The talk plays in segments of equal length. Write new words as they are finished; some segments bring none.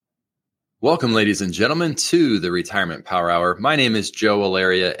Welcome, ladies and gentlemen, to the Retirement Power Hour. My name is Joe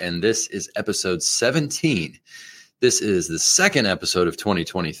Alaria, and this is episode 17. This is the second episode of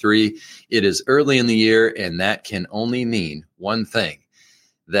 2023. It is early in the year, and that can only mean one thing,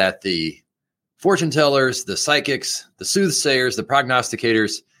 that the fortune tellers, the psychics, the soothsayers, the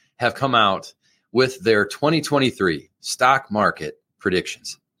prognosticators have come out with their 2023 stock market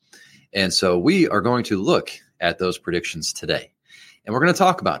predictions. And so we are going to look at those predictions today, and we're going to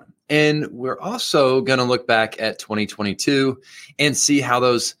talk about them. And we're also going to look back at 2022 and see how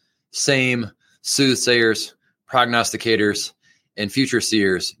those same soothsayers, prognosticators, and future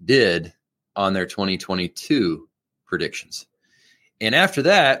seers did on their 2022 predictions. And after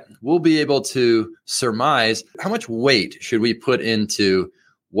that, we'll be able to surmise how much weight should we put into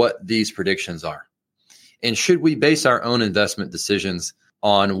what these predictions are. And should we base our own investment decisions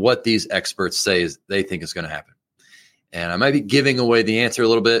on what these experts say they think is going to happen? And I might be giving away the answer a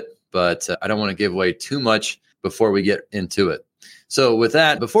little bit, but I don't want to give away too much before we get into it. So with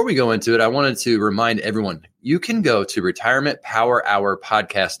that, before we go into it, I wanted to remind everyone, you can go to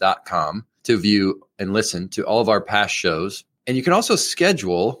retirementpowerhourpodcast.com to view and listen to all of our past shows. And you can also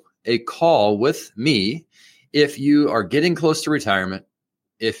schedule a call with me if you are getting close to retirement,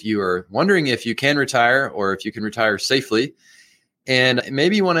 if you are wondering if you can retire or if you can retire safely, and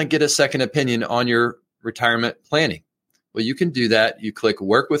maybe you want to get a second opinion on your retirement planning. Well, you can do that. You click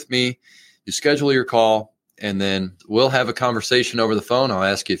work with me, you schedule your call, and then we'll have a conversation over the phone. I'll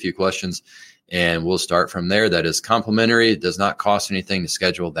ask you a few questions and we'll start from there. That is complimentary. It does not cost anything to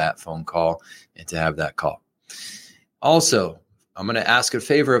schedule that phone call and to have that call. Also, I'm going to ask a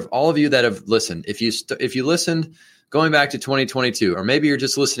favor of all of you that have listened. If you listened going back to 2022, or maybe you're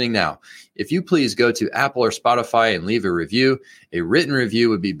just listening now, if you please go to Apple or Spotify and leave a review. A written review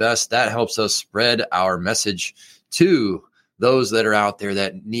would be best. That helps us spread our message to those that are out there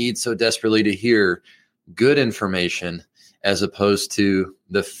that need so desperately to hear good information, as opposed to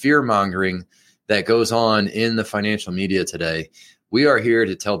the fear mongering that goes on in the financial media today. We are here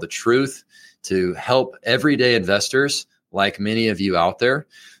to tell the truth, to help everyday investors like many of you out there.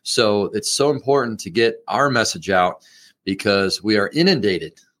 So it's so important to get our message out, because we are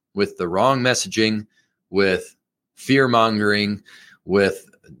inundated with the wrong messaging, with fear mongering, with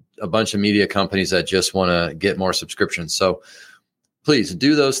a bunch of media companies that just want to get more subscriptions. So please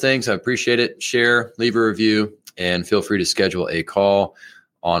do those things. I appreciate it. Share, leave a review, and feel free to schedule a call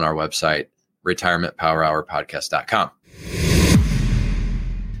on our website, retirementpowerhourpodcast.com.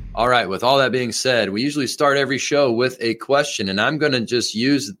 All right. With all that being said, we usually start every show with a question, and I'm going to just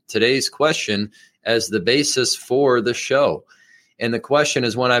use today's question as the basis for the show. And the question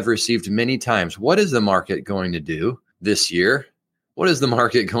is one I've received many times. What is the market going to do this year? What is the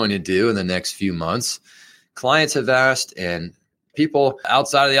market going to do in the next few months? Clients have asked, and people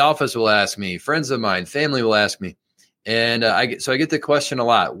outside of the office will ask me, friends of mine, family will ask me. And I get the question a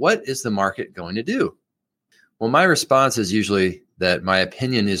lot. What is the market going to do? Well, my response is usually that my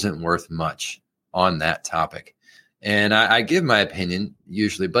opinion isn't worth much on that topic. And I give my opinion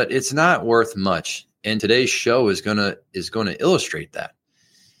usually, but it's not worth much. And today's show is going to illustrate that.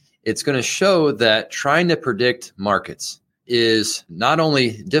 It's going to show that trying to predict markets is not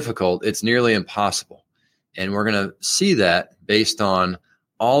only difficult, it's nearly impossible. And we're going to see that based on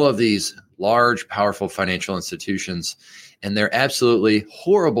all of these large, powerful financial institutions and their absolutely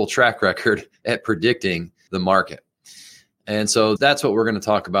horrible track record at predicting the market. And so that's what we're going to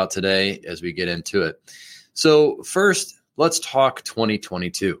talk about today as we get into it. So first, let's talk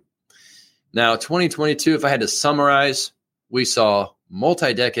 2022. Now, 2022, if I had to summarize, we saw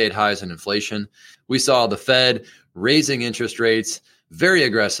multi-decade highs in inflation. We saw the Fed raising interest rates very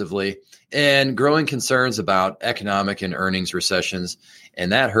aggressively and growing concerns about economic and earnings recessions.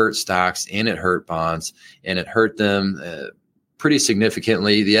 And that hurt stocks and it hurt bonds, and it hurt them pretty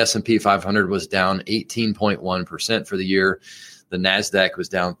significantly. The S&P 500 was down 18.1% for the year. The NASDAQ was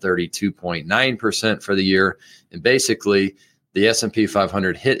down 32.9% for the year. And basically, the S&P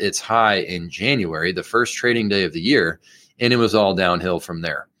 500 hit its high in January, the first trading day of the year, and it was all downhill from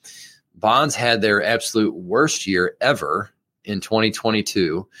there. Bonds had their absolute worst year ever in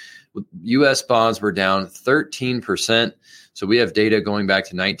 2022. U.S. bonds were down 13%. So we have data going back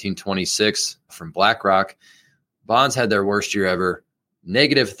to 1926 from BlackRock. Bonds had their worst year ever,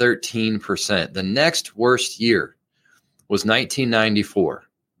 negative 13%. The next worst year was 1994.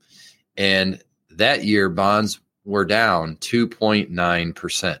 And that year, bonds were down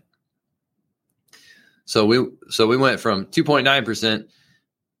 2.9%. So we went from 2.9%.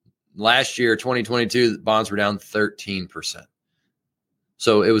 Last year, 2022, bonds were down 13%.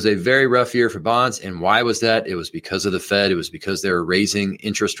 So it was a very rough year for bonds. And why was that? It was because of the Fed. It was because they were raising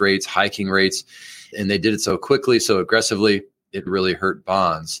interest rates, hiking rates, and they did it so quickly, so aggressively, it really hurt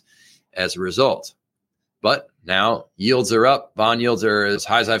bonds as a result. But now yields are up. Bond yields are as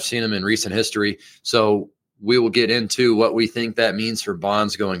high as I've seen them in recent history. So we will get into what we think that means for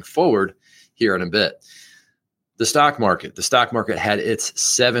bonds going forward here in a bit. The stock market had its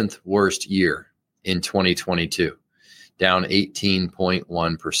 7th worst year in 2022. Down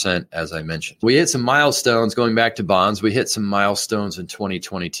 18.1%, as I mentioned. We hit some milestones going back to bonds. We hit some milestones in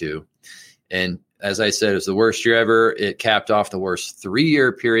 2022. And as I said, it was the worst year ever. It capped off the worst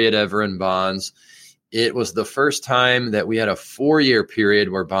 3-year period ever in bonds. It was the first time that we had a 4-year period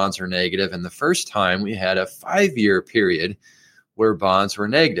where bonds were negative, and the first time we had a 5-year period where bonds were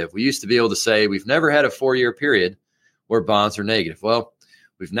negative. We used to be able to say we've never had a 4-year period where bonds are negative. Well,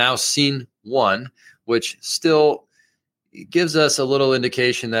 we've now seen one, which still gives us a little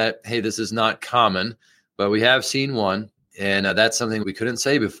indication that, hey, this is not common, but we have seen one, and that's something we couldn't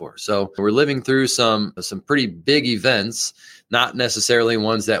say before. So we're living through some pretty big events, not necessarily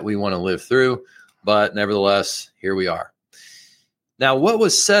ones that we want to live through, but nevertheless, here we are. Now, what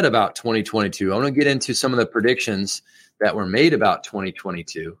was said about 2022? I want to get into some of the predictions that were made about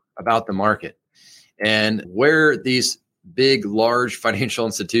 2022, about the market, and where these big, large financial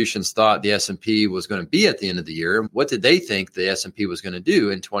institutions thought the S&P was going to be at the end of the year. What did they think the S&P was going to do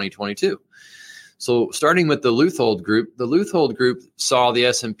in 2022? So starting with the Leuthold Group saw the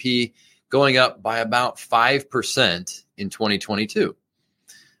S&P going up by about 5% in 2022.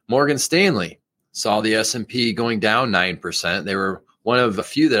 Morgan Stanley saw the S&P going down 9%. They were one of a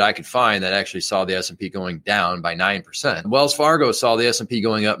few that I could find that actually saw the S&P going down by 9%. Wells Fargo saw the S&P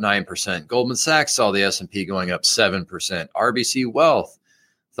going up 9%. Goldman Sachs saw the S&P going up 7%. RBC Wealth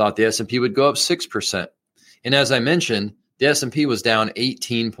thought the S&P would go up 6%. And as I mentioned, the S&P was down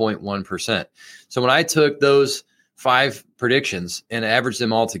 18.1%. So when I took those 5 predictions and averaged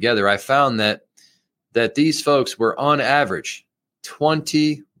them all together, I found that these folks were on average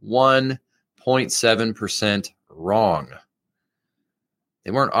 21.7% wrong. They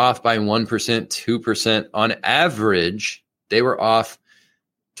weren't off by 1%, 2%. On average, they were off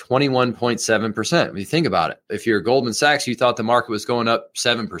 21.7%. When you think about it, if you're Goldman Sachs, you thought the market was going up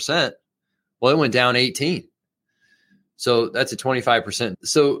 7%. Well, it went down 18. So that's a 25%.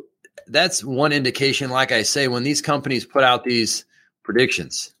 So that's one indication, like I say, when these companies put out these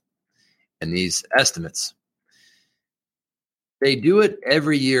predictions and these estimates, they do it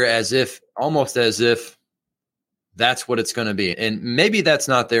every year almost as if that's what it's going to be. And maybe that's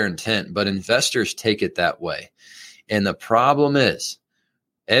not their intent, but investors take it that way. And the problem is,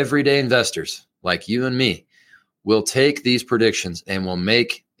 everyday investors like you and me will take these predictions and will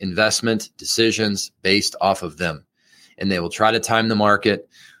make investment decisions based off of them. And they will try to time the market,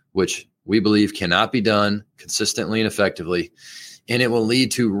 which we believe cannot be done consistently and effectively. And it will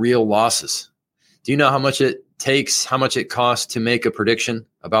lead to real losses. Do you know how much it takes, how much it costs to make a prediction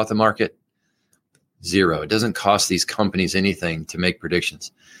about the market? Zero. It doesn't cost these companies anything to make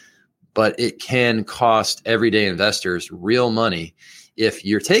predictions, but it can cost everyday investors real money if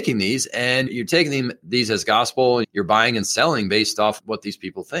you're taking these and you're taking these as gospel. You're buying and selling based off what these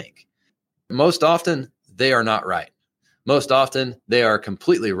people think. Most often, they are not right. Most often, they are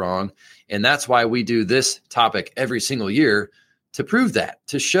completely wrong. And that's why we do this topic every single year, to prove that,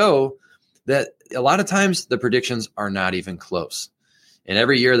 to show that a lot of times the predictions are not even close. And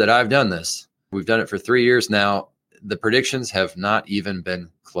every year that I've done this, we've done it for 3 years now, the predictions have not even been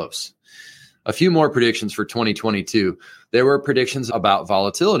close. A few more predictions for 2022. There were predictions about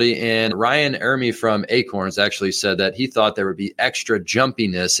volatility, and Ryan Ermey from Acorns actually said that he thought there would be extra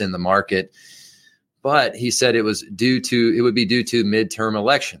jumpiness in the market, but he said it would be due to midterm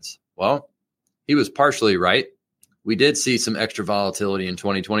elections. Well, he was partially right. We did see some extra volatility in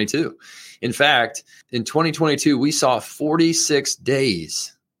 2022. In fact, in 2022, we saw 46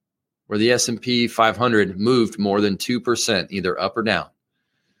 days where the S&P 500 moved more than 2%, either up or down.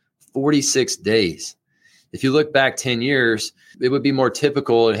 46 days. If you look back 10 years, it would be more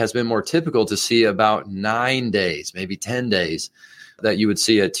typical. It has been more typical to see about 9 days, maybe 10 days, that you would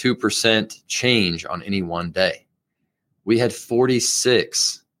see a 2% change on any one day. We had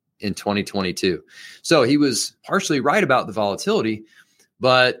 46 in 2022. So he was partially right about the volatility,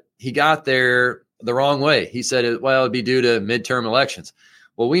 but he got there the wrong way. He said, it'd be due to midterm elections.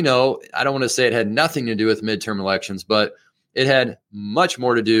 Well, we know, I don't want to say it had nothing to do with midterm elections, but it had much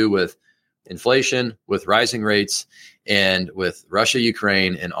more to do with inflation, with rising rates, and with Russia,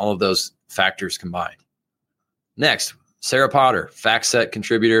 Ukraine, and all of those factors combined. Next, Sarah Potter, FactSet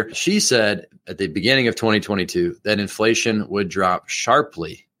contributor, she said at the beginning of 2022 that inflation would drop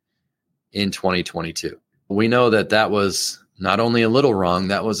sharply in 2022. We know that that was not only a little wrong,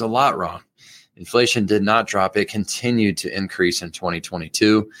 that was a lot wrong. Inflation did not drop. It continued to increase in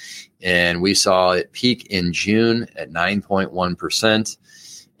 2022. And we saw it peak in June at 9.1%.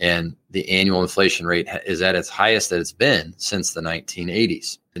 And the annual inflation rate is at its highest that it's been since the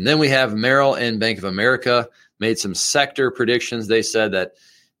 1980s. And then we have Merrill and Bank of America made some sector predictions. They said that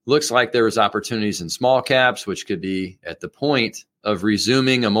looks like there was opportunities in small caps, which could be at the point of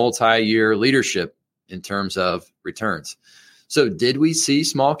resuming a multi-year leadership in terms of returns. So did we see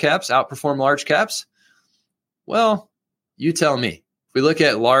small caps outperform large caps? Well, you tell me. If we look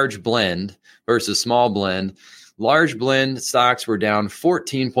at large blend versus small blend, large blend stocks were down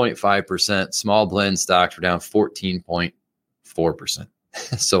 14.5%. Small blend stocks were down 14.4%.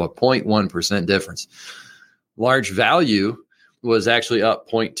 So a 0.1% difference. Large value was actually up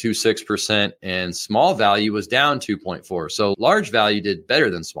 0.26% and small value was down 2.4%. So large value did better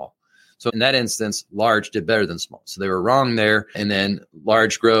than small. So in that instance, large did better than small. So they were wrong there. And then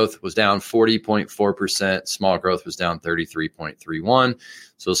large growth was down 40.4%. Small growth was down 33.31%.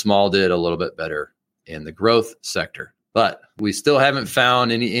 So small did a little bit better in the growth sector. But we still haven't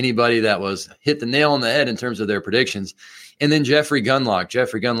found anybody that was hit the nail on the head in terms of their predictions. And then Jeffrey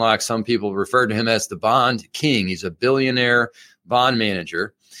Gundlach, some people refer to him as the bond king. He's a billionaire bond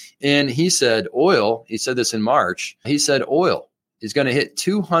manager. And he said he said this in March, he said oil is going to hit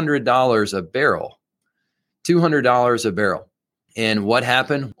 $200 a barrel. $200 a barrel. And what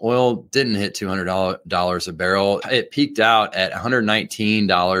happened? Oil didn't hit $200 a barrel. It peaked out at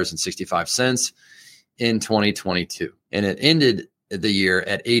 $119.65 in 2022. And it ended the year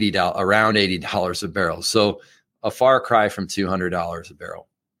at around $80 a barrel. So a far cry from $200 a barrel.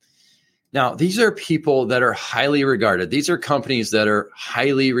 Now, these are people that are highly regarded. These are companies that are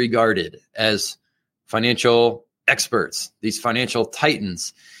highly regarded as financial experts, these financial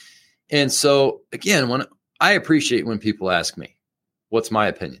titans. And so, again, I appreciate when people ask me, what's my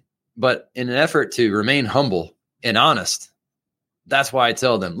opinion? But in an effort to remain humble and honest, that's why I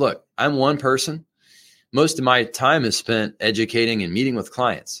tell them, look, I'm one person. Most of my time is spent educating and meeting with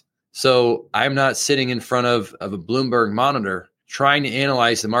clients. So I'm not sitting in front of a Bloomberg monitor trying to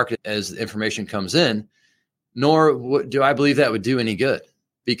analyze the market as the information comes in, nor do I believe that would do any good,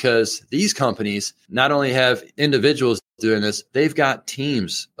 because these companies not only have individuals doing this, they've got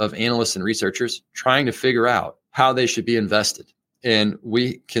teams of analysts and researchers trying to figure out how they should be invested. And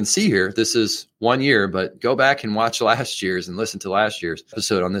we can see here, this is 1 year, but go back and watch last year's and listen to last year's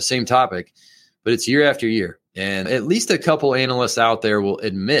episode on the same topic. But it's year after year. And at least a couple analysts out there will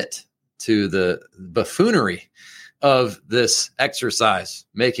admit to the buffoonery of this exercise,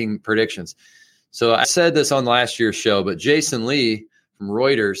 making predictions. So I said this on last year's show, but Jason Lee from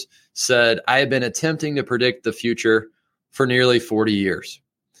Reuters said, I have been attempting to predict the future for nearly 40 years.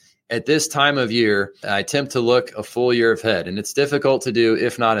 At this time of year, I attempt to look a full year ahead, and it's difficult to do,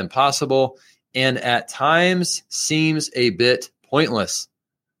 if not impossible, and at times seems a bit pointless.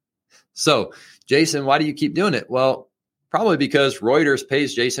 So, Jason, why do you keep doing it? Well, probably because Reuters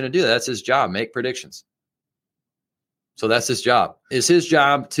pays Jason to do that. That's his job, make predictions. So that's his job. Is his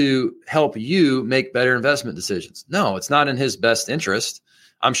job to help you make better investment decisions? No, it's not in his best interest.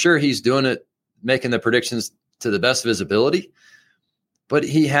 I'm sure he's doing it, making the predictions to the best of his ability, but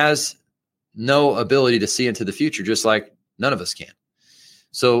he has no ability to see into the future, just like none of us can.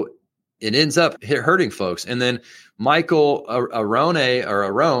 So it ends up hurting folks. And then Michael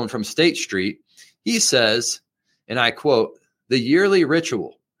Arone from State Street, he says, and I quote, the yearly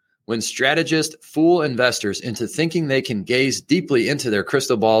ritual when strategists fool investors into thinking they can gaze deeply into their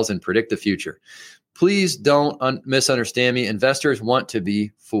crystal balls and predict the future. Please don't misunderstand me. Investors want to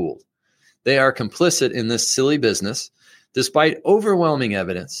be fooled. They are complicit in this silly business. Despite overwhelming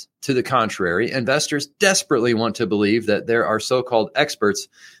evidence to the contrary, investors desperately want to believe that there are so-called experts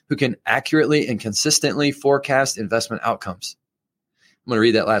who can accurately and consistently forecast investment outcomes. I'm going to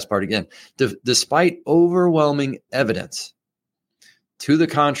read that last part again. Despite overwhelming evidence to the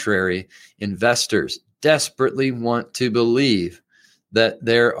contrary, investors desperately want to believe that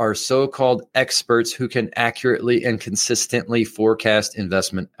there are so-called experts who can accurately and consistently forecast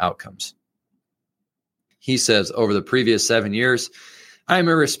investment outcomes. He says, over the previous 7 years, I'm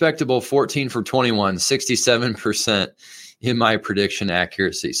a respectable 14 for 21, 67% in my prediction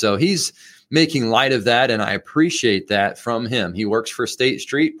accuracy. So he's making light of that, and I appreciate that from him. He works for State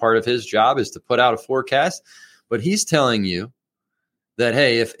Street. Part of his job is to put out a forecast, but he's telling you that,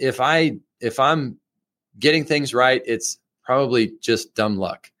 hey, if I'm getting things right, it's probably just dumb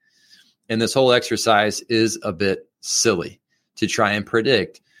luck. And this whole exercise is a bit silly to try and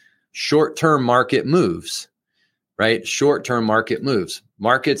predict short-term market moves, right? Short-term market moves.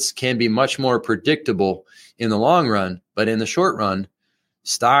 Markets can be much more predictable in the long run, but in the short run,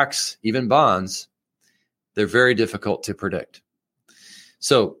 stocks, even bonds, they're very difficult to predict.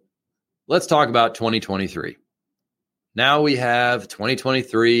 So let's talk about 2023. Now we have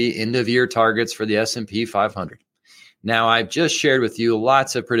 2023 end of year targets for the S&P 500. Now I've just shared with you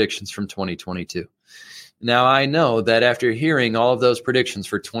lots of predictions from 2022. Now I know that after hearing all of those predictions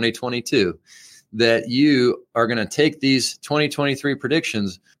for 2022, that you are going to take these 2023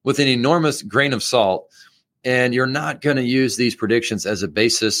 predictions with an enormous grain of salt, and you're not going to use these predictions as a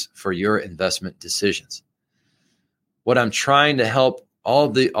basis for your investment decisions. What I'm trying to help all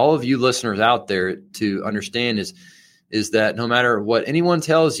of you listeners out there to understand is that no matter what anyone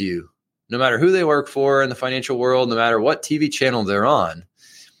tells you, no matter who they work for in the financial world, no matter what TV channel they're on,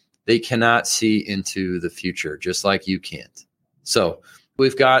 they cannot see into the future, just like you can't. So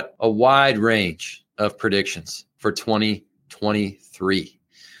we've got a wide range of predictions for 2023.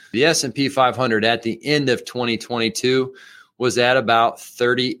 The S&P 500 at the end of 2022 was at about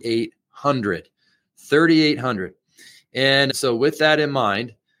 3,800. 3,800. And so with that in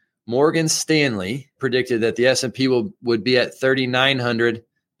mind, Morgan Stanley predicted that the S&P would be at 3,900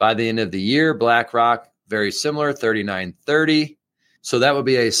 by the end of the year. BlackRock, very similar, 3,930. So that would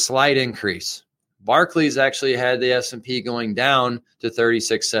be a slight increase. Barclays actually had the S&P going down to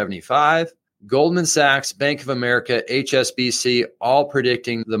 3,675. Goldman Sachs, Bank of America, HSBC, all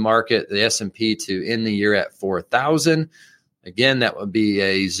predicting the market, the S&P, to end the year at 4,000. Again, that would be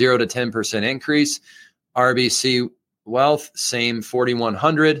a 0 to 10% increase. RBC Wealth, same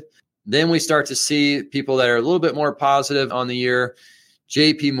 4,100. Then we start to see people that are a little bit more positive on the year.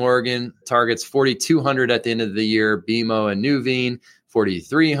 JP Morgan targets 4,200 at the end of the year. BMO and Nuveen,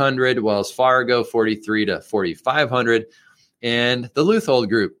 4,300. Wells Fargo, 4,300 to 4,500. And the Luthold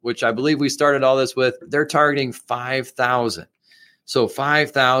Group, which I believe we started all this with, they're targeting 5,000. So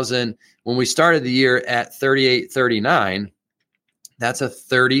 5,000, when we started the year at 3,839, that's a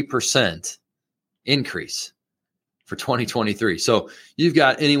 30% increase for 2023. So you've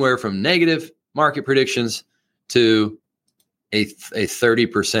got anywhere from negative market predictions to a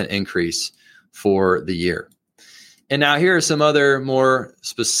 30% increase for the year. And now here are some other more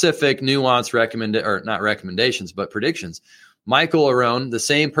specific, nuanced recommendations, but predictions. Michael Arone, the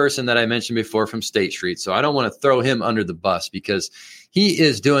same person that I mentioned before from State Street. So I don't want to throw him under the bus because he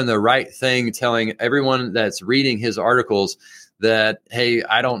is doing the right thing, telling everyone that's reading his articles that, hey,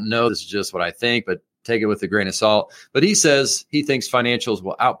 I don't know, this is just what I think, but take it with a grain of salt. But he says he thinks financials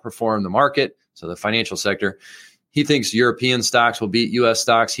will outperform the market, so the financial sector. He thinks European stocks will beat U.S.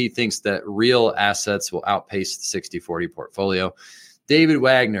 stocks. He thinks that real assets will outpace the 60-40 portfolio. David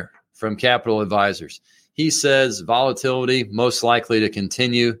Wagner from Capital Advisors. He says volatility most likely to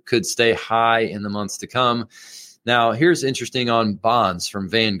continue, could stay high in the months to come. Now, here's interesting on bonds from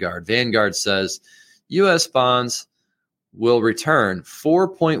Vanguard. Vanguard says U.S. bonds will return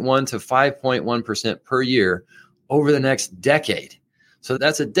 4.1 to 5.1% per year over the next decade. So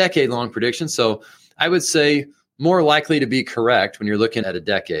that's a decade-long prediction. So I would say more likely to be correct when you're looking at a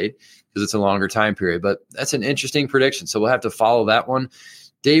decade because it's a longer time period. But that's an interesting prediction. So we'll have to follow that one.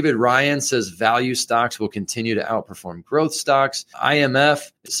 David Ryan says value stocks will continue to outperform growth stocks.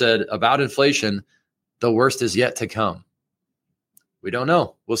 IMF said about inflation, the worst is yet to come. We don't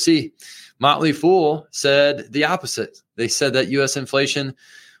know. We'll see. Motley Fool said the opposite. They said that U.S. inflation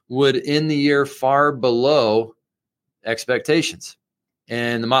would end the year far below expectations.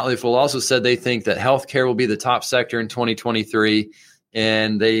 And the Motley Fool also said they think that healthcare will be the top sector in 2023.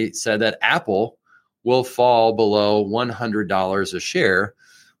 And they said that Apple will fall below $100 a share,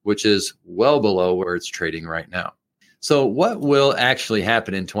 which is well below where it's trading right now. So what will actually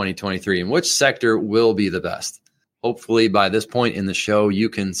happen in 2023 and which sector will be the best? Hopefully by this point in the show, you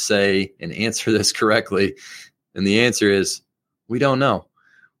can say and answer this correctly. And the answer is, we don't know.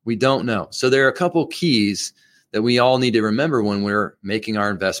 We don't know. So there are a couple keys that we all need to remember when we're making our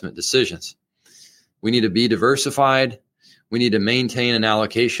investment decisions. We need to be diversified. We need to maintain an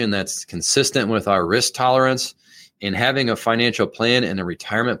allocation that's consistent with our risk tolerance. And having a financial plan and a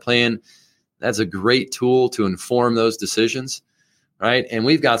retirement plan, that's a great tool to inform those decisions, right? And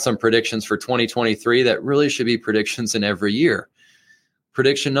we've got some predictions for 2023 that really should be predictions in every year.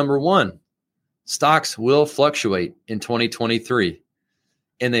 Prediction number 1, stocks will fluctuate in 2023,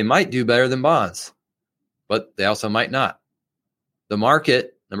 and they might do better than bonds, but they also might not. The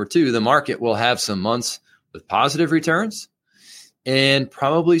market, number 2, the market will have some months with positive returns and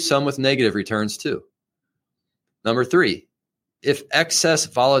probably some with negative returns too. Number 3, if excess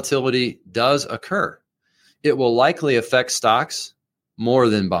volatility does occur, it will likely affect stocks more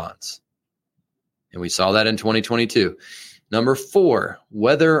than bonds. And we saw that in 2022. Number 4,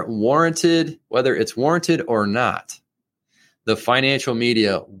 whether it's warranted or not, the financial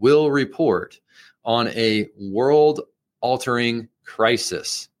media will report on a world-altering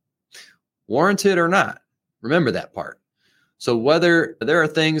crisis. Warranted or not. Remember that part. So whether there are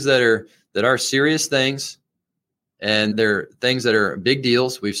things that are serious things, and they're things that are big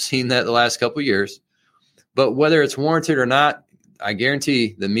deals, we've seen that the last couple of years, but whether it's warranted or not, I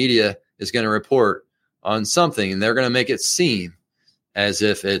guarantee the media is going to report on something, and they're going to make it seem as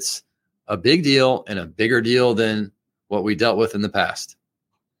if it's a big deal and a bigger deal than what we dealt with in the past.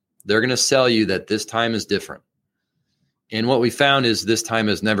 They're going to sell you that this time is different. And what we found is this time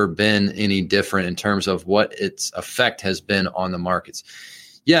has never been any different in terms of what its effect has been on the markets.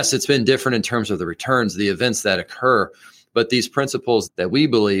 Yes, it's been different in terms of the returns, the events that occur, but these principles that we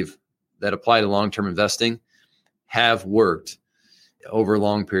believe that apply to long-term investing have worked over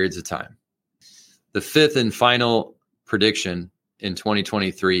long periods of time. The 5th and final prediction in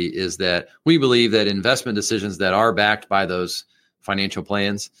 2023 is that we believe that investment decisions that are backed by those financial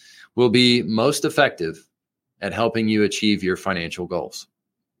plans will be most effective at helping you achieve your financial goals.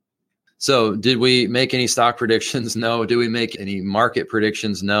 So did we make any stock predictions? No. Did we make any market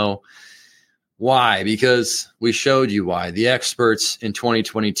predictions? No. Why? Because we showed you why. The experts in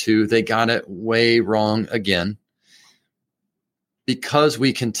 2022, they got it way wrong again. Because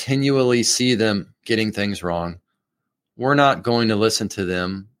we continually see them getting things wrong, we're not going to listen to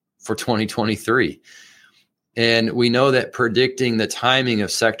them for 2023. And we know that predicting the timing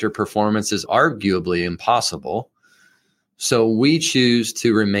of sector performance is arguably impossible. So we choose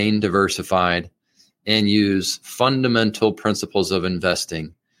to remain diversified and use fundamental principles of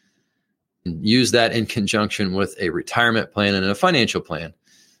investing. And use that in conjunction with a retirement plan and a financial plan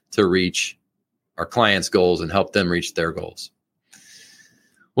to reach our clients' goals and help them reach their goals.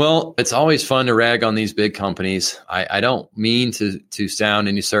 Well, it's always fun to rag on these big companies. I don't mean to sound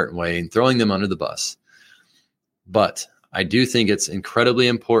any certain way and throwing them under the bus. But I do think it's incredibly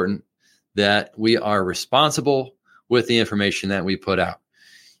important that we are responsible with the information that we put out.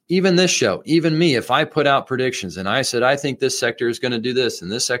 Even this show, even me, if I put out predictions and I said, I think this sector is going to do this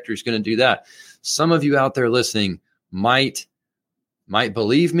and this sector is going to do that, some of you out there listening might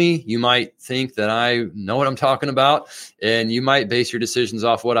believe me. You might think that I know what I'm talking about, and you might base your decisions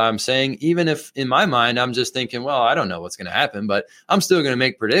off what I'm saying, even if in my mind, I'm just thinking, well, I don't know what's going to happen, but I'm still going to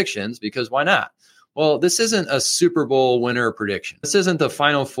make predictions because why not? Well, this isn't a Super Bowl winner prediction. This isn't the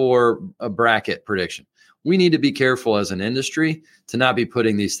Final Four bracket prediction. We need to be careful as an industry to not be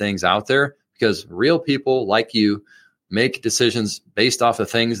putting these things out there because real people like you make decisions based off of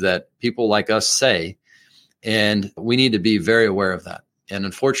things that people like us say. And we need to be very aware of that. And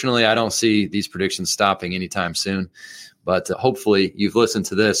unfortunately, I don't see these predictions stopping anytime soon. But hopefully you've listened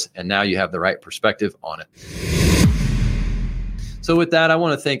to this and now you have the right perspective on it. So with that, I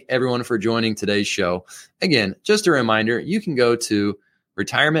want to thank everyone for joining today's show. Again, just a reminder, you can go to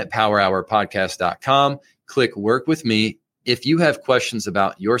retirementpowerhourpodcast.com, click work with me. If you have questions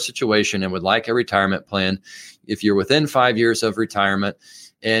about your situation and would like a retirement plan, if you're within 5 years of retirement,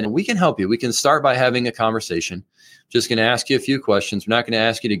 and we can help you. We can start by having a conversation. Just going to ask you a few questions. We're not going to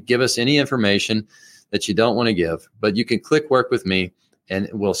ask you to give us any information that you don't want to give, but you can click work with me and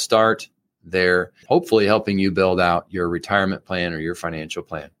we'll start there, hopefully helping you build out your retirement plan or your financial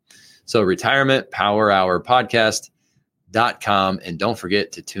plan. So retirementpowerhourpodcast.com. And don't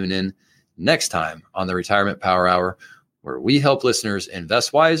forget to tune in next time on the Retirement Power Hour, where we help listeners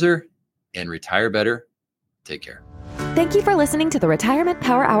invest wiser and retire better. Take care. Thank you for listening to the Retirement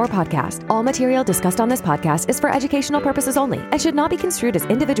Power Hour podcast. All material discussed on this podcast is for educational purposes only and should not be construed as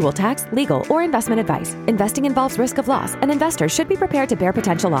individual tax, legal, or investment advice. Investing involves risk of loss, and investors should be prepared to bear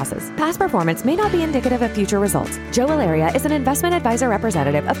potential losses. Past performance may not be indicative of future results. Joe Ilaria is an investment advisor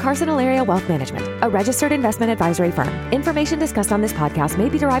representative of Carson Ilaria Wealth Management, a registered investment advisory firm. Information discussed on this podcast may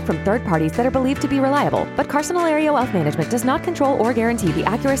be derived from third parties that are believed to be reliable, but Carson Ilaria Wealth Management does not control or guarantee the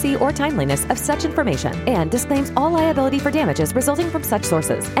accuracy or timeliness of such information and disclaims all liability for damages resulting from such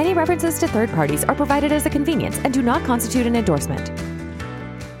sources. Any references to third parties are provided as a convenience and do not constitute an endorsement.